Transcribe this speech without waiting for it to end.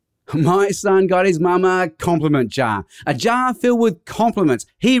My son got his mum a compliment jar, a jar filled with compliments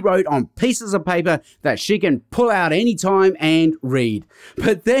he wrote on pieces of paper that she can pull out anytime and read.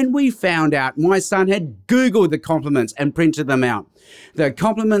 But then we found out my son had Googled the compliments and printed them out. The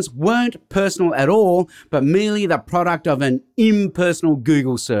compliments weren't personal at all, but merely the product of an impersonal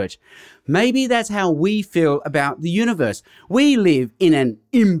Google search. Maybe that's how we feel about the universe. We live in an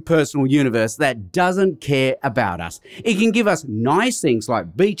impersonal universe that doesn't care about us. It can give us nice things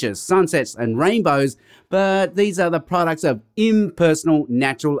like beaches, sunsets, and rainbows, but these are the products of impersonal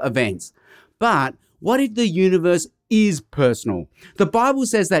natural events. But what if the universe is personal? The Bible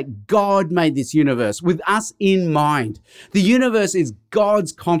says that God made this universe with us in mind. The universe is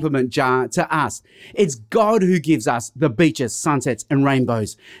God's compliment jar to us. It's God who gives us the beaches, sunsets, and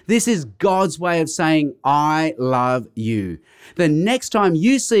rainbows. This is God's way of saying, I love you. The next time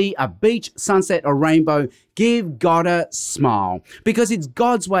you see a beach, sunset, or rainbow, give God a smile, because it's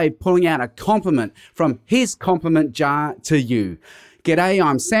God's way of pulling out a compliment from His compliment jar to you. G'day,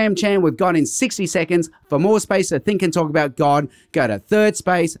 I'm Sam Chan with God in 60 Seconds. For more space to think and talk about God, go to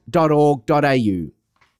thirdspace.org.au.